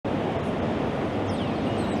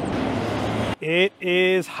It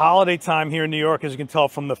is holiday time here in New York, as you can tell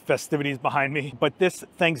from the festivities behind me. But this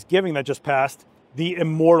Thanksgiving that just passed, the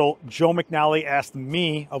immortal Joe McNally asked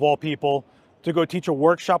me, of all people, to go teach a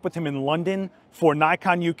workshop with him in London for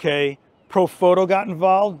Nikon UK. Profoto got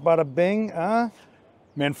involved, bada bing.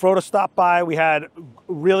 Manfrotto stopped by. We had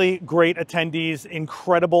really great attendees,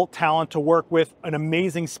 incredible talent to work with, an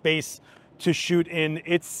amazing space to shoot in.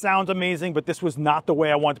 It sounds amazing, but this was not the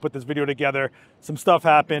way I wanted to put this video together. Some stuff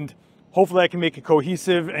happened. Hopefully I can make it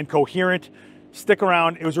cohesive and coherent. Stick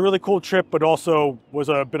around. It was a really cool trip, but also was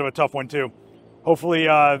a bit of a tough one too. Hopefully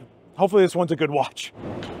this one's a good watch.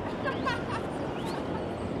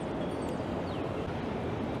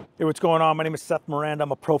 Hey, what's going on? My name is Seth Miranda.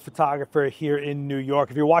 I'm a pro photographer here in New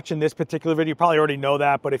York. If you're watching this particular video, you probably already know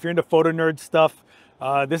that, but if you're into photo nerd stuff,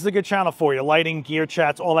 this is a good channel for you. Lighting, gear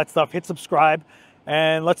chats, all that stuff. Hit subscribe,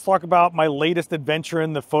 and let's talk about my latest adventure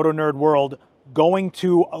in the photo nerd world, going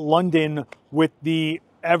to London with the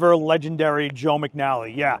ever legendary Joe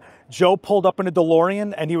McNally. Yeah, Joe pulled up in a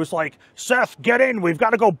DeLorean and he was like, Seth, get in, we've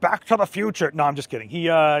got to go back to the future. No, I'm just kidding. He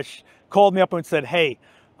called me up and said, hey,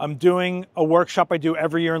 I'm doing a workshop I do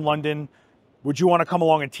every year in London. Would you want to come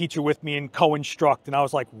along and teach it with me and co-instruct? And I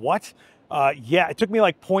was like, what? Yeah, it took me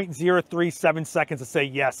like 0.037 seconds to say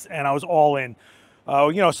yes, and I was all in.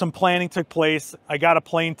 You know, some planning took place. I got a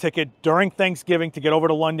plane ticket during Thanksgiving to get over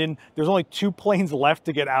to London. There's only 2 planes left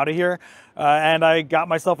to get out of here. And I got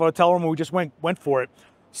myself a hotel room and we just went for it.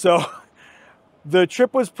 So the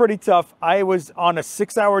trip was pretty tough. I was on a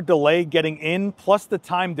 6-hour delay getting in, plus the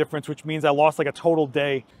time difference, which means I lost like a total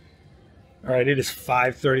day. All right, it is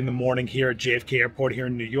 5:30 in the morning here at JFK Airport here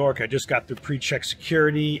in New York. I just got through pre-check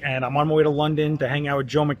security and I'm on my way to London to hang out with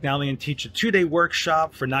Joe McNally and teach a 2-day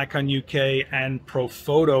workshop for Nikon UK, and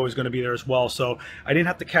Profoto is going to be there as well. So I didn't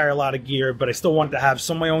have to carry a lot of gear, but I still wanted to have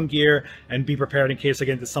some of my own gear and be prepared in case I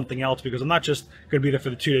get into something else, because I'm not just going to be there for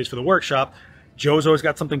the 2 days for the workshop. Joe's always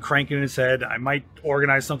got something cranking in his head. I might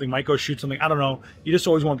organize something, might go shoot something. I don't know. You just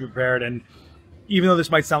always want to be prepared. And even though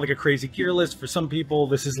this might sound like a crazy gear list, for some people,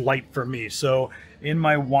 this is light for me. So in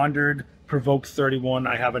my Wandered Provoke 31,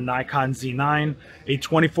 I have a Nikon Z9, a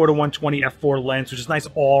 24-120 f4 lens, which is a nice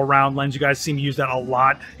all-around lens. You guys see me use that a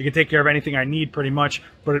lot. You can take care of anything I need pretty much.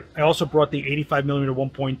 But I also brought the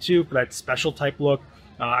 85mm 1.2 for that special type look.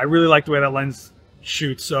 I really like the way that lens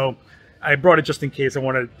shoots, so I brought it just in case I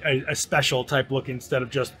wanted a special type look instead of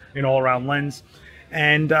just an all-around lens.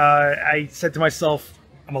 And I said to myself,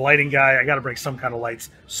 I'm a lighting guy, I got to bring some kind of lights.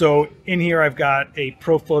 So in here I've got a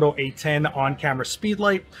Profoto A10 on-camera speed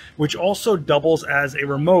light, which also doubles as a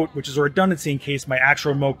remote, which is a redundancy in case my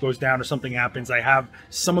actual remote goes down or something happens. I have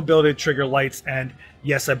some ability to trigger lights, and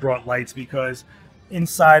yes, I brought lights because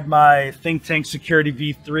inside my Think Tank Security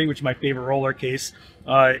V3, which is my favorite roller case,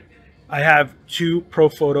 I have 2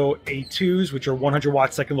 Profoto A2s, which are 100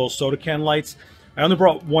 watt second little soda can lights. I only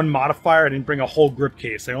brought one modifier. I didn't bring a whole grip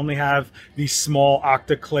case. I only have the small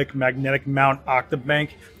OctaClick magnetic mount Octabank,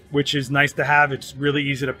 which is nice to have. It's really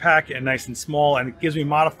easy to pack and nice and small, and it gives me a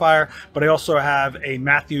modifier. But I also have a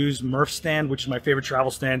Matthews Murph stand, which is my favorite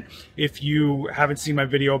travel stand. If you haven't seen my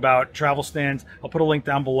video about travel stands, I'll put a link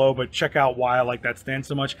down below, but check out why I like that stand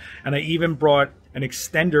so much. And I even brought an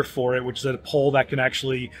extender for it, which is a pole that can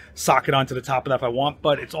actually socket onto the top of that if I want,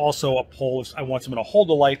 but it's also a pole if I want someone to hold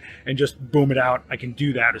the light and just boom it out. I can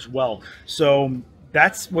do that as well. So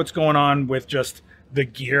that's what's going on with just the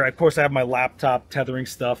gear. Of course, I have my laptop tethering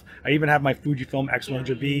stuff. I even have my Fujifilm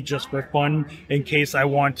X100V just for fun in case I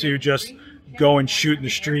want to just go and shoot in the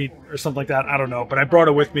street or something like that. I don't know, but I brought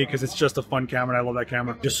it with me because it's just a fun camera and I love that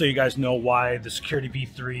camera. Just so you guys know why the Security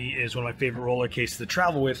V3 is one of my favorite roller cases to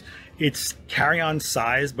travel with. It's carry-on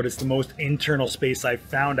size, but it's the most internal space I've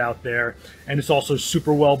found out there, and it's also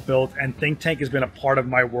super well built, and Think Tank has been a part of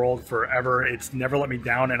my world forever. It's never let me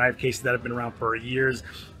down, and I have cases that have been around for years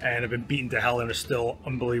and have been beaten to hell and are still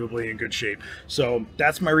unbelievably in good shape. So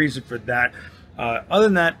that's my reason for that. Other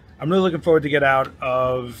than that, I'm really looking forward to get out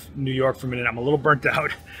of New York for a minute. I'm a little burnt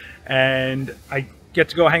out, and I get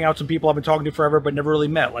to go hang out with some people I've been talking to forever but never really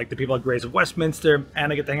met, like the people at Grays of Westminster,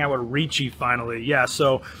 and I get to hang out with Ricci finally. Yeah,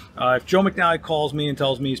 so if Joe McNally calls me and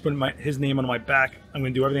tells me he's putting his name on my back, I'm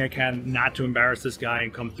going to do everything I can not to embarrass this guy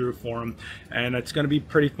and come through for him. And it's going to be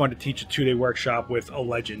pretty fun to teach a 2-day workshop with a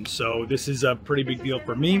legend. So this is a pretty big deal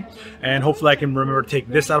for me, and hopefully I can remember to take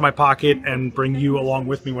this out of my pocket and bring you along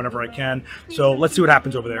with me whenever I can. So let's see what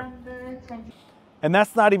happens over there. And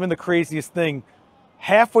that's not even the craziest thing.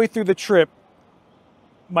 Halfway through the trip,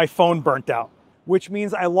 my phone burnt out, which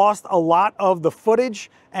means I lost a lot of the footage,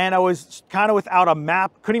 and I was kind of without a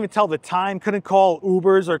map, couldn't even tell the time, couldn't call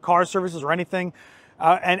Ubers or car services or anything.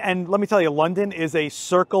 And let me tell you, London is a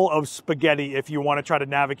circle of spaghetti if you want to try to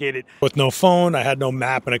navigate it. With no phone, I had no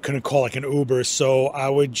map, and I couldn't call like an Uber, so I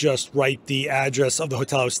would just write the address of the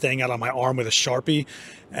hotel I was staying at on my arm with a Sharpie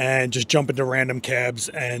and just jump into random cabs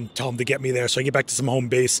and tell them to get me there so I get back to some home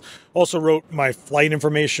base. Also wrote my flight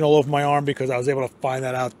information all over my arm because I was able to find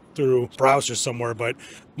that out through browser somewhere, but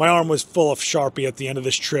my arm was full of Sharpie at the end of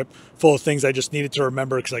this trip, full of things I just needed to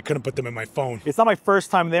remember because I couldn't put them in my phone. It's not my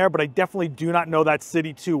first time there, but I definitely do not know that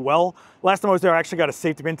city too well. Last time I was there, I actually got a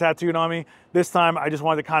safety pin tattooed on me. This time, I just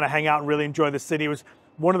wanted to kind of hang out and really enjoy the city. It was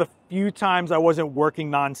one of the few times I wasn't working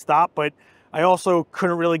nonstop, but I also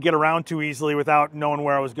couldn't really get around too easily without knowing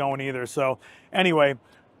where I was going either. So anyway,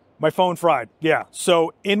 my phone fried. Yeah,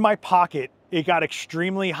 so in my pocket, it got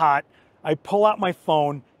extremely hot. I pull out my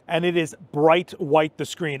phone, and it is bright white, the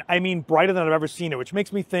screen. I mean, brighter than I've ever seen it, which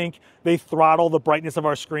makes me think they throttle the brightness of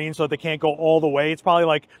our screen so that they can't go all the way. It's probably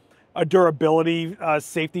like a durability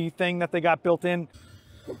safety thing that they got built in.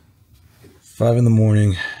 5 in the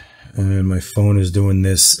morning, and my phone is doing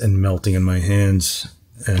this and melting in my hands,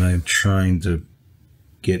 and I'm trying to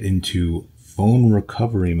get into phone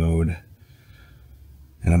recovery mode.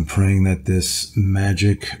 And I'm praying that this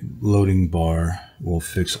magic loading bar will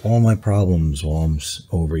fix all my problems while I'm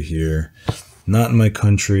over here, not in my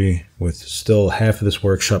country, with still half of this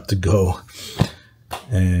workshop to go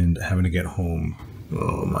and having to get home.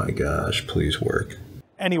 Oh my gosh, please work.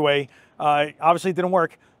 Anyway, obviously it didn't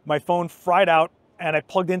work. My phone fried out, and I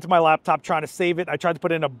plugged into my laptop trying to save it. I tried to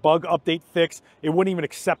put in a bug update fix. It wouldn't even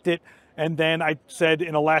accept it. And then I said,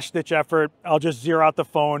 in a last-ditch effort, I'll just zero out the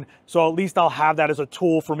phone. So at least I'll have that as a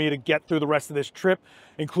tool for me to get through the rest of this trip,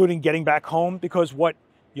 including getting back home. Because what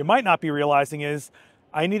you might not be realizing is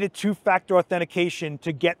I needed two-factor authentication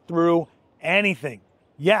to get through anything.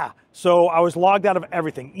 Yeah, so I was logged out of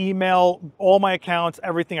everything. Email, all my accounts,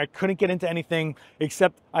 everything. I couldn't get into anything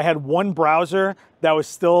except I had one browser that was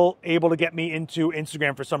still able to get me into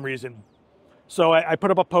Instagram for some reason. So I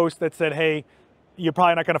put up a post that said, hey, you're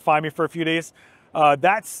probably not going to find me for a few days.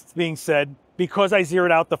 That's being said, because I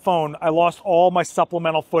zeroed out the phone, I lost all my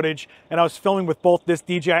supplemental footage, and I was filming with both this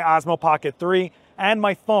DJI Osmo Pocket 3 and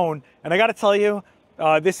my phone. And I got to tell you,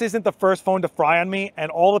 this isn't the first phone to fry on me,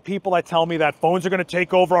 and all the people that tell me that phones are going to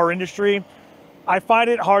take over our industry, I find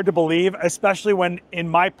it hard to believe, especially when, in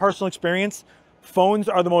my personal experience, phones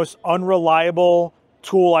are the most unreliable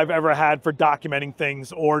tool I've ever had for documenting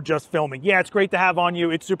things or just filming. Yeah, it's great to have on you.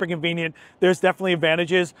 It's super convenient. There's definitely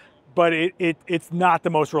advantages, but it's not the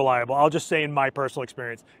most reliable. I'll just say in my personal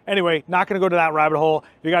experience. Anyway, not going to go to that rabbit hole.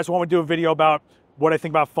 If you guys want me to do a video about what I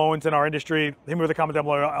think about phones in our industry, hit me with a comment down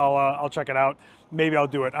below. I'll check it out. Maybe I'll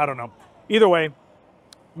do it. I don't know. Either way,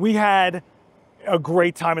 we had a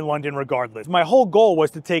great time in London regardless. My whole goal was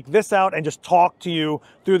to take this out and just talk to you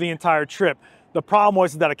through the entire trip. The problem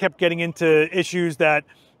was that I kept getting into issues that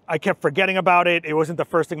I kept forgetting about it. It wasn't the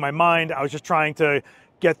first thing in my mind. I was just trying to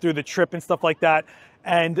get through the trip and stuff like that.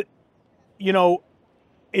 And, you know,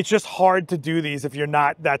 it's just hard to do these if you're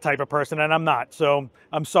not that type of person, and I'm not, so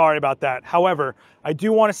I'm sorry about that. However, I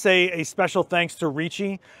do want to say a special thanks to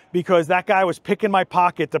Ricci, because that guy was picking my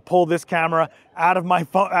pocket to pull this camera out of my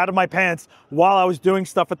pants while I was doing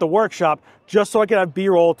stuff at the workshop, just so I could have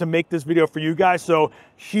B-roll to make this video for you guys. So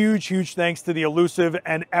huge thanks to the elusive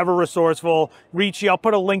and ever resourceful Ricci. I'll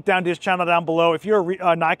put a link down to his channel down below. If you're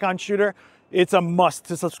a Nikon shooter, it's a must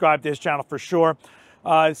to subscribe to his channel for sure.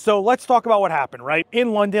 So let's talk about what happened, right?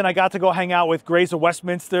 In London, I got to go hang out with Grays of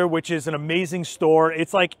Westminster, which is an amazing store.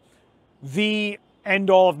 It's like the end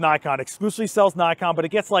all of Nikon. Exclusively sells Nikon, but it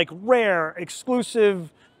gets like rare,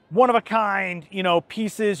 exclusive, one of a kind, you know,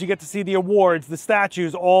 pieces. You get to see the awards, the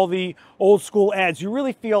statues, all the old school ads. You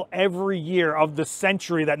really feel every year of the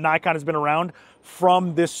century that Nikon has been around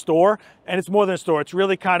from this store. And it's more than a store. It's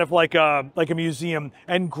really kind of like a museum.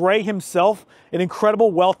 And Gray himself, an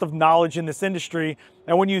incredible wealth of knowledge in this industry.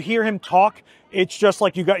 And when you hear him talk, it's just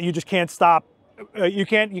like you just can't stop. You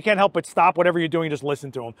can't help but stop whatever you're doing and just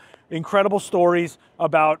listen to him. Incredible stories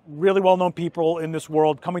about really well-known people in this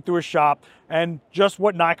world coming through his shop, and just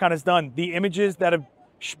what Nikon has done. The images that have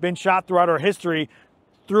been shot throughout our history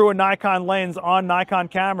through a Nikon lens on Nikon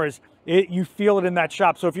cameras, you feel it in that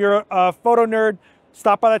shop. So if you're a photo nerd,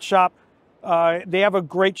 stop by that shop. They have a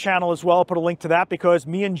great channel as well. I'll put a link to that, because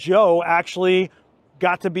me and Joe actually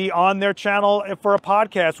got to be on their channel for a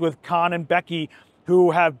podcast with Con and Becky,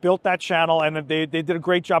 who have built that channel, and they did a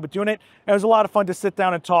great job of doing it. And it was a lot of fun to sit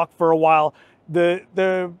down and talk for a while.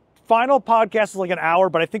 The final podcast is like an hour,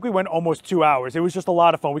 but I think we went almost 2 hours. It was just a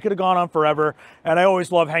lot of fun. We could have gone on forever, and I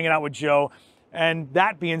always love hanging out with Joe. And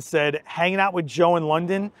that being said, hanging out with Joe in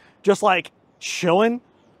London, just like chilling,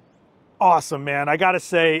 awesome, man. I gotta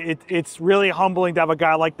say, it's really humbling to have a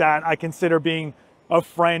guy like that I consider being a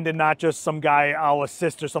friend and not just some guy I'll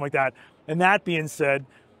assist or something like that. And that being said,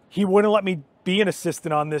 he wouldn't let me be an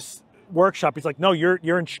assistant on this workshop. He's like, no,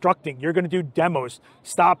 you're instructing. You're gonna do demos.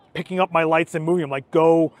 Stop picking up my lights and moving them. Like,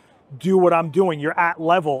 go do what I'm doing. You're at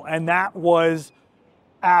level. And that was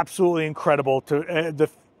absolutely incredible.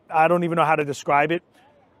 I don't even know how to describe it.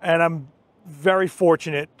 And I'm very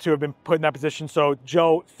fortunate to have been put in that position. So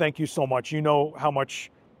Joe, thank you so much. You know how much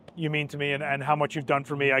you mean to me and how much you've done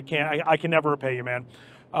for me. I can never repay you, man.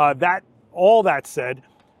 All that said,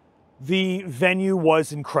 the venue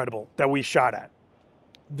was incredible that we shot at.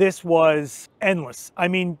 This was endless. I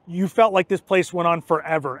mean, you felt like this place went on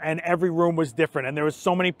forever and every room was different and there was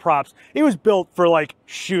so many props. It was built for like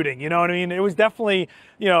shooting, you know what I mean? It was definitely,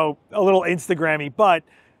 you know, a little Instagrammy, but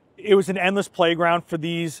it was an endless playground for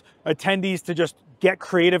these attendees to just get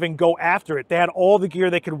creative and go after it. They had all the gear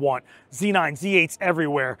they could want. Z9, Z8s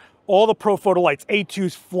everywhere. All the Profoto lights,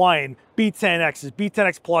 A2s flying, B10Xs,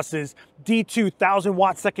 B10X Pluses, D2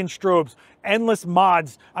 1,000-watt second strobes, endless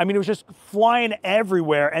mods. I mean, it was just flying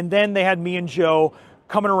everywhere. And then they had me and Joe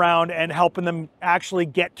coming around and helping them actually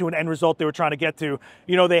get to an end result they were trying to get to.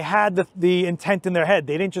 You know, they had the intent in their head.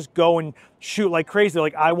 They didn't just go and shoot like crazy. They're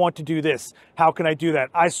like, I want to do this. How can I do that?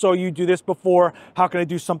 I saw you do this before. How can I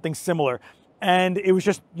do something similar? And it was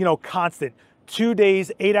just, you know, constant. 2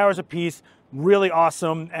 days, 8 hours apiece, really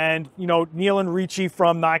awesome. And, you know, Neil and Ricci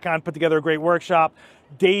from Nikon put together a great workshop.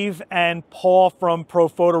 Dave and Paul from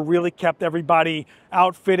Profoto really kept everybody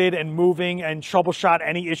outfitted and moving and troubleshot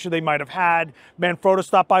any issue they might have had. Manfrotto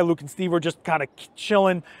stopped by. Luke and Steve were just kind of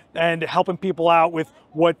chilling and helping people out with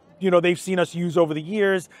what, you know, they've seen us use over the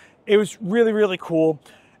years. It was really, really cool.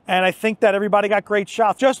 And I think that everybody got great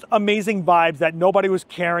shots. Just amazing vibes that nobody was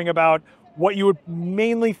caring about what you would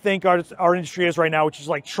mainly think our industry is right now, which is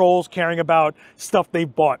like trolls caring about stuff they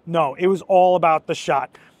bought. No, it was all about the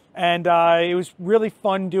shot. And it was really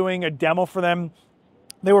fun doing a demo for them.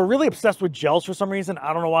 They were really obsessed with gels for some reason.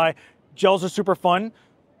 I don't know why. Gels are super fun.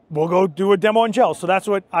 We'll go do a demo on gels. So that's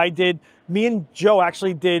what I did. Me and Joe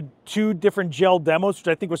actually did 2 different gel demos, which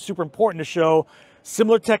I think was super important to show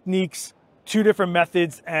similar techniques, 2 different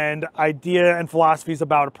methods and idea and philosophies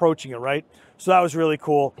about approaching it, right? So that was really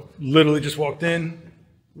cool. Literally just walked in.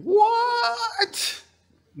 What?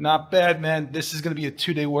 Not bad, man. This is going to be a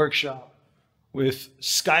 2-day workshop with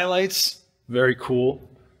skylights. Very cool.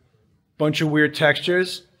 Bunch of weird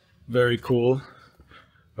textures. Very cool.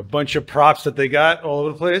 A bunch of props that they got all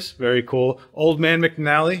over the place. Very cool. Old man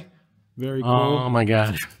McNally. Very cool. Oh my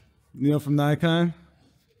God. Neil from Nikon.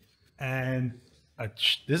 And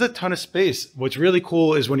there's a ton of space. What's really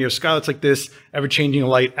cool is when you have skylights like this, ever-changing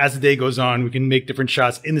light, as the day goes on, we can make different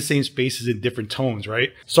shots in the same spaces in different tones,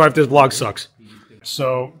 right? Sorry if this vlog sucks.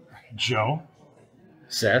 So, Joe.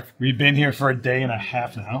 Seth? We've been here for a day and a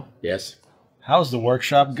half now. Yes. How's the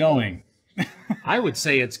workshop going? I would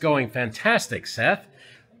say it's going fantastic, Seth.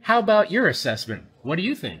 How about your assessment? What do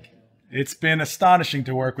you think? It's been astonishing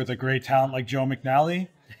to work with a great talent like Joe McNally.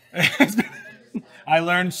 I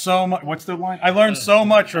learned so much. What's the line? I learned so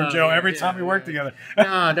much from Joe every time we work together.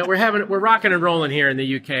 No, we're rocking and rolling here in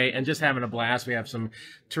the UK and just having a blast. We have some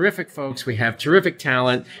terrific folks. We have terrific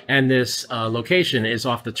talent, and this location is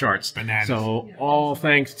off the charts. Bananas. So all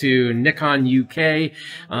thanks to Nikon UK.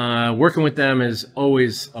 Working with them is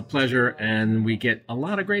always a pleasure, and we get a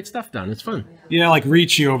lot of great stuff done. It's fun. Yeah, like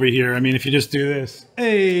Ricci over here. I mean, if you just do this.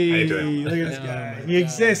 Hey, How you doing? Look at this guy. He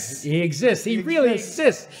exists. He exists. He really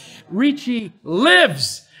exists. Ricci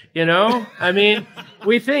lives, you know? I mean,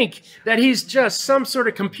 we think that he's just some sort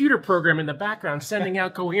of computer program in the background sending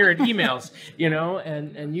out coherent emails, you know,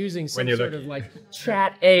 and using some sort of like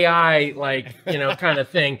chat AI, like, you know, kind of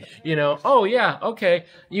thing, you know. Oh, yeah, okay,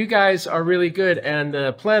 you guys are really good, and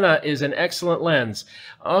the Plena is an excellent lens.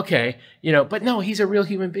 Okay, you know, but no, he's a real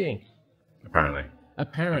human being. Apparently.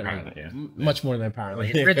 Apparently, yeah. Much more than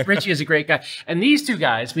apparently. Ricci is a great guy. And these two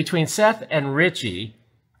guys, between Seth and Ricci,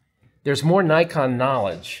 there's more Nikon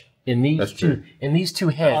knowledge in these two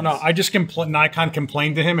heads. Oh no, I just Nikon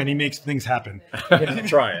complained to him and he makes things happen.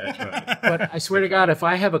 Try it. But I swear to God, if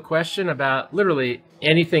I have a question about literally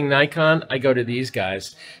anything Nikon, I go to these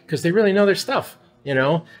guys because they really know their stuff, you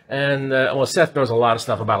know? And, well, Seth knows a lot of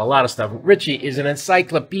stuff about a lot of stuff. Ricci is an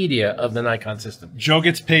encyclopedia of the Nikon system. Joe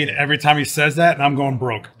gets paid every time he says that, and I'm going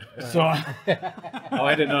broke. So, Oh,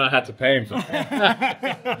 I didn't know I had to pay him for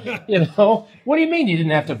that. You know? What do you mean you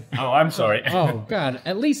didn't have to? Oh, I'm sorry. Oh, God.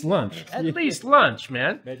 At least lunch. At least lunch,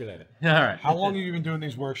 man. Maybe later. All right. how long have you been doing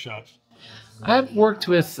these workshops? I've worked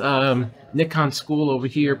with Nikon School over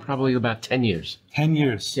here probably about 10 years. 10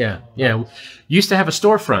 years. Yeah. Used to have a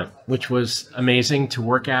storefront, which was amazing to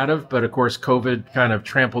work out of, but of course COVID kind of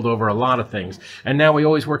trampled over a lot of things. And now we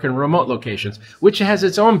always work in remote locations, which has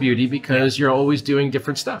its own beauty because you're always doing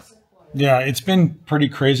different stuff. Yeah, it's been pretty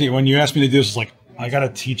crazy. When you asked me to do this, it's like, I got to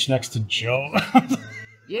teach next to Joe.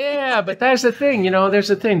 Yeah, but that's the thing, there's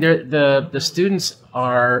the thing. The students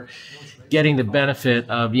are getting the benefit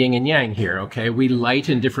of yin and yang here, okay? We light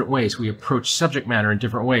in different ways. We approach subject matter in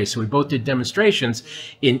different ways. So we both did demonstrations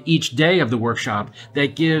in each day of the workshop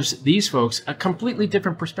that gives these folks a completely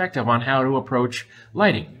different perspective on how to approach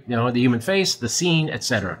lighting, the human face, the scene,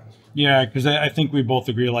 etc. Yeah, because I think we both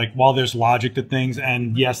agree, like, while there's logic to things,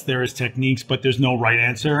 and yes, there is techniques, but there's no right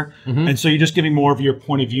answer. And so you're just giving more of your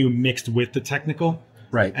point of view mixed with the technical.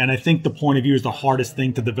 Right. And I think the point of view is the hardest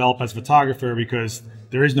thing to develop as a photographer because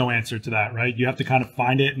there is no answer to that, right? You have to kind of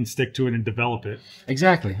find it and stick to it and develop it.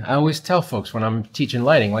 Exactly. I always tell folks when I'm teaching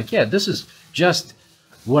lighting, like, yeah, this is just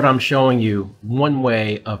what I'm showing you, one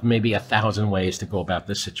way of maybe 1,000 ways to go about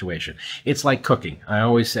this situation. It's like cooking. I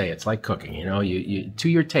always say it's like cooking, you to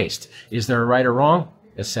your taste. Is there a right or wrong?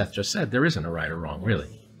 As Seth just said, there isn't a right or wrong, really.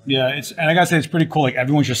 Yeah, and I gotta say, it's pretty cool. Like,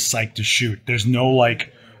 everyone's just psyched to shoot. There's no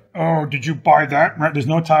like, oh, did you buy that? Right? There's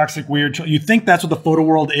no toxic, weird. You think that's what the photo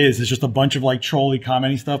world is. It's just a bunch of like trolly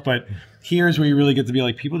commenting stuff. But here's where you really get to be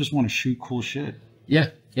like, people just want to shoot cool shit. Yeah.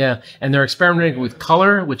 And they're experimenting with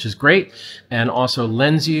color, which is great. And also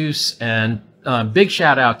lens use. And big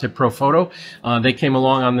shout out to Profoto. They came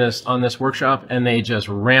along on this workshop and they just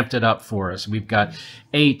ramped it up for us. We've got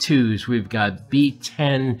A2s. We've got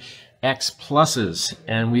B10 X pluses,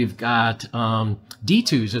 and we've got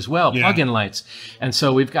D2s as well, plug-in lights. And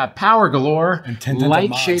so we've got power galore, and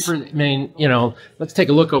light shaper. I mean, let's take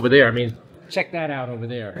a look over there. I mean, check that out over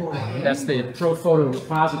there. That's the Profoto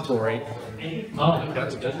repository. Oh,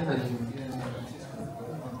 that's good.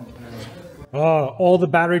 All the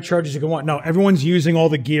battery charges you can want. No, everyone's using all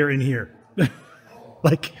the gear in here.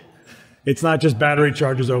 Like, it's not just battery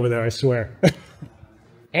chargers over there, I swear.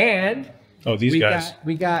 And these guys.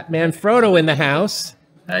 We got Manfrotto in the house.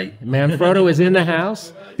 Hey, Manfrotto is in the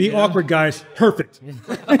house. Be awkward, guys. Perfect.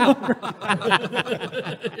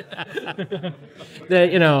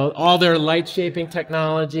 All their light shaping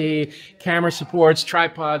technology, camera supports,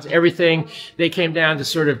 tripods, everything. They came down to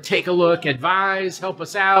sort of take a look, advise, help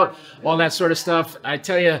us out, all that sort of stuff. I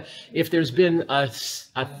tell you, if there's been a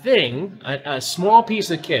small piece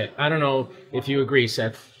of kit, I don't know if you agree,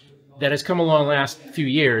 Seth, that has come along the last few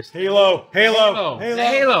years. The Halo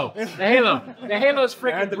is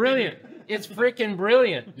freaking brilliant. It's freaking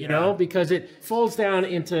brilliant, because it folds down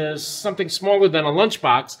into something smaller than a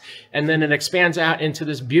lunchbox, and then it expands out into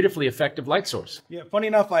this beautifully effective light source. Yeah, funny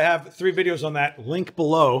enough, I have 3 videos on that. Link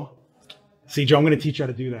below. See, Joe, I'm going to teach you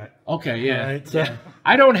how to do that. Okay, yeah. Right, yeah.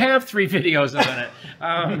 I don't have 3 videos on it.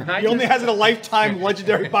 He only has a lifetime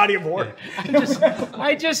legendary body of work.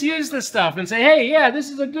 I just use this stuff and say, hey, yeah, this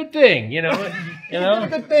is a good thing, You did a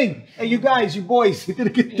good thing. Hey, you guys, you boys, you did a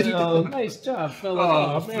good thing. Nice job,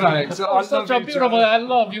 fella. Oh, man. Such a beautiful. I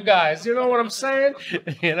love you guys. You know what I'm saying?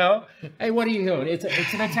 Hey, what are you doing? It's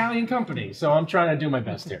an Italian company, so I'm trying to do my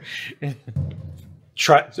best here.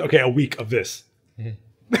 Okay, a week of this.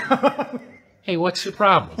 Hey, what's the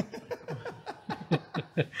problem?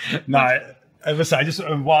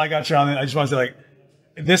 Listen, while I got you on it, I just want to say, like,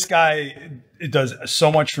 this guy, it does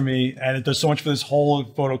so much for me, and it does so much for this whole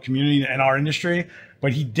photo community and our industry,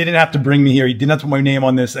 but he didn't have to bring me here. He didn't have to put my name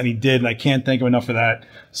on this, and he did, and I can't thank him enough for that.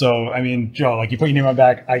 So, I mean, Joe, like, you put your name on my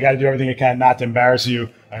back, I got to do everything I can not to embarrass you.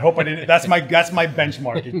 I hope I didn't. That's my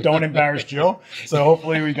benchmark. Don't embarrass Joe. So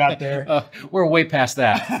hopefully we got there. We're way past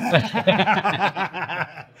that.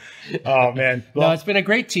 Oh man! Well, no, it's been a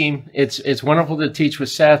great team. It's wonderful to teach with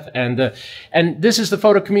Seth, and this is the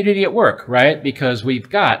photo community at work, right? Because we've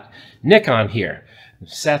got Nikon here.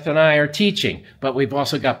 Seth and I are teaching, but we've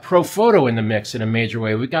also got Profoto in the mix in a major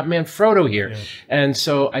way. We've got Manfrotto here. Yeah. And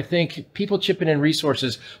so I think people chipping in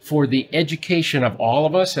resources for the education of all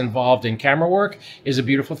of us involved in camera work is a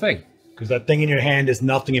beautiful thing. Because that thing in your hand is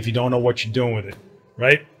nothing if you don't know what you're doing with it,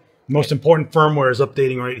 right? Most important firmware is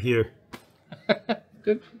updating right here.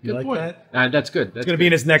 Good like point. That? That's good. It's going to be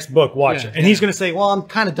in his next book. Watch it. And he's going to say, well, I'm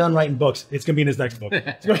kind of done writing books. It's going to be in his next book.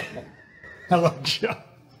 Hello, Joe.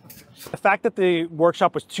 The fact that the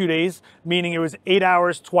workshop was 2 days, meaning it was 8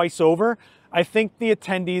 hours twice over, I think the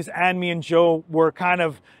attendees and me and Joe were kind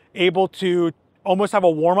of able to almost have a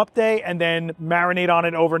warm-up day and then marinate on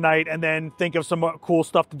it overnight and then think of some cool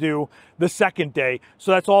stuff to do the second day. So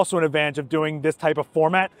that's also an advantage of doing this type of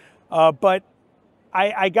format. But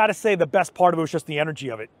I gotta say the best part of it was just the energy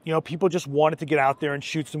of it. You know, people just wanted to get out there and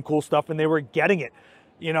shoot some cool stuff, and they were getting it,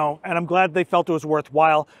 you know, and I'm glad they felt it was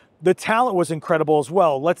worthwhile. The talent was incredible as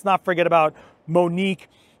well. Let's not forget about Monique,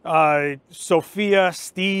 Sophia,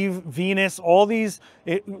 Steve, Venus, all these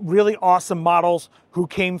really awesome models who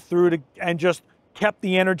came through and just kept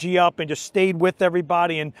the energy up and just stayed with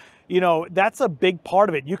everybody. And, you know, that's a big part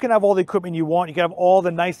of it. You can have all the equipment you want. You can have all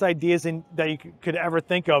the nice ideas that you could ever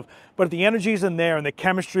think of. But if the energy isn't there and the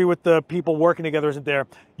chemistry with the people working together isn't there,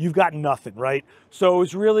 you've got nothing, right? So it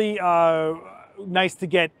was really nice to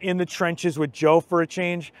get in the trenches with Joe for a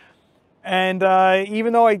change. And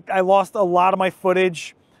even though I lost a lot of my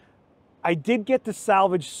footage, I did get to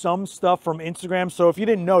salvage some stuff from Instagram. So if you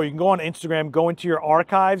didn't know, you can go on Instagram, go into your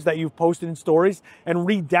archives that you've posted in stories and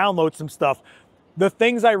re-download some stuff. The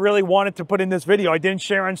things I really wanted to put in this video, I didn't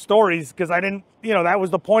share on stories because I didn't, you know, that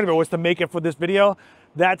was the point of it, was to make it for this video.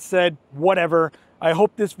 That said, whatever. I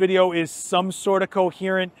hope this video is some sort of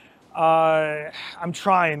coherent. I'm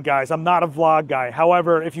trying, guys. I'm not a vlog guy.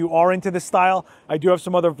 However, if you are into this style, I do have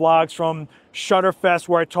some other vlogs from Shutterfest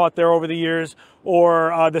where I taught there over the years,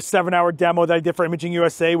 or the 7-hour demo that I did for Imaging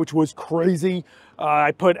USA, which was crazy.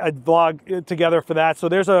 I put a vlog together for that. So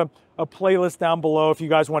there's a playlist down below if you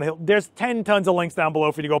guys want to hit. There's 10 tons of links down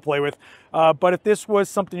below for you to go play with. But if this was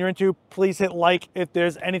something you're into, please hit like. If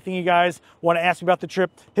there's anything you guys want to ask me about the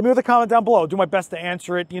trip, hit me with a comment down below. I'll do my best to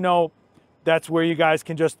answer it. You know, that's where you guys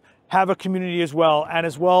can just have a community as well. And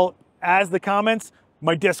as well as the comments,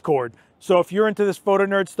 my Discord. So if you're into this photo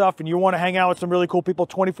nerd stuff and you want to hang out with some really cool people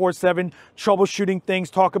 24/7, troubleshooting things,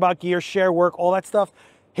 talk about gear, share work, all that stuff,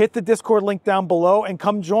 hit the Discord link down below and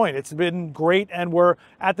come join. It's been great. And we're,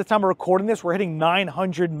 at the time of recording this, we're hitting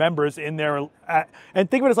 900 members in there. And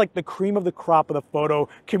think of it as like the cream of the crop of the photo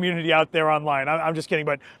community out there online. I'm just kidding,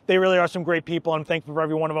 but they really are some great people. I'm thankful for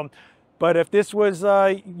every one of them. But if this was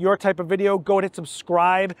your type of video, go and hit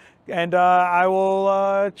subscribe, and I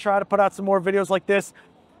will try to put out some more videos like this.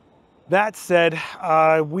 That said,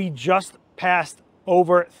 we just passed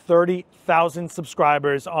over 30,000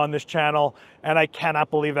 subscribers on this channel, and I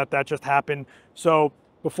cannot believe that that just happened. So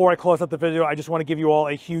before I close out the video, I just want to give you all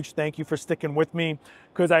a huge thank you for sticking with me,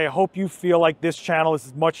 because I hope you feel like this channel is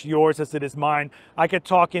as much yours as it is mine. I could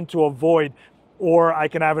talk into a void, or I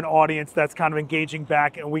can have an audience that's kind of engaging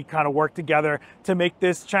back, and we kind of work together to make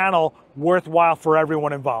this channel worthwhile for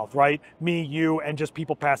everyone involved, right? Me, you, and just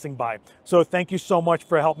people passing by. So thank you so much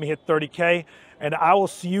for helping me hit 30K, and I will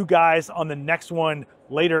see you guys on the next one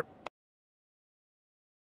later.